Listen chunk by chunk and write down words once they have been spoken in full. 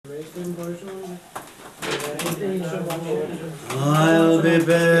I'll be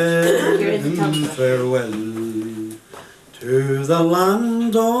bidding farewell to the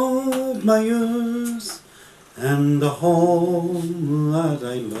land of my youth and the home that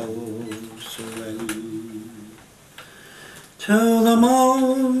I love so well. To the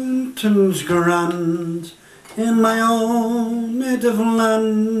mountains grand in my own native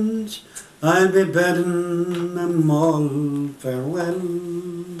land, I'll be bidding them all farewell.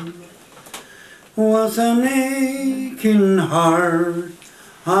 With an aching heart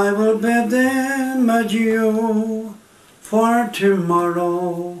I will bid them adieu, for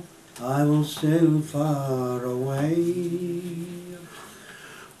tomorrow I will sail far away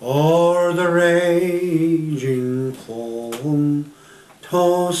o'er the raging foam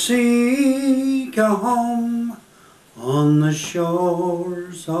to seek a home on the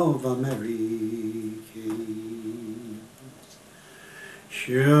shores of Americay.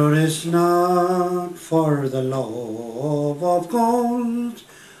 Sure it's not for the love of gold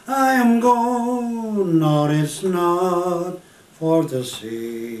I am gone, nor it's not for the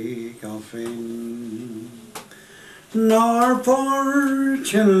sake of fame, nor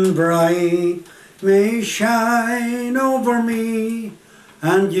fortune bright may shine over me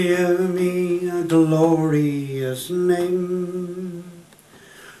and give me a glorious name.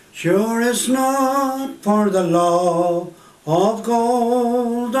 Sure it's not for the love of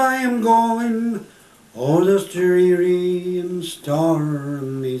gold I am going o'er this dreary and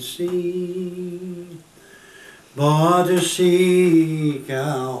stormy sea, but to seek a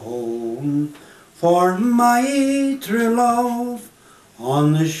home for my true love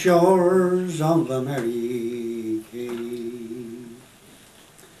on the shores of Americay.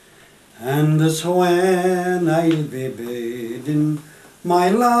 And that's when I'll be bidding my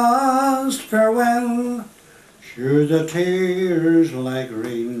last farewell. Sure the tears like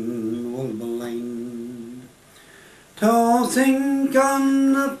rain will blind to think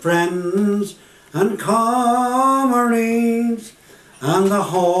on the friends and comrades and the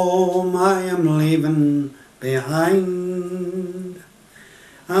home I am leaving behind.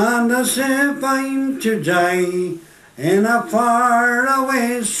 And as if I'm to die in a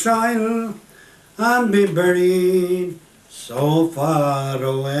faraway soil and be buried so far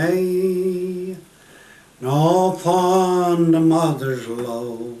away, no fond mother's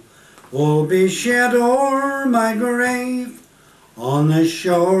love will be shed o'er my grave on the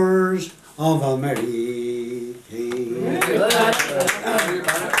shores of Americay.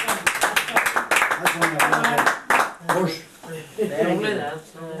 Of course,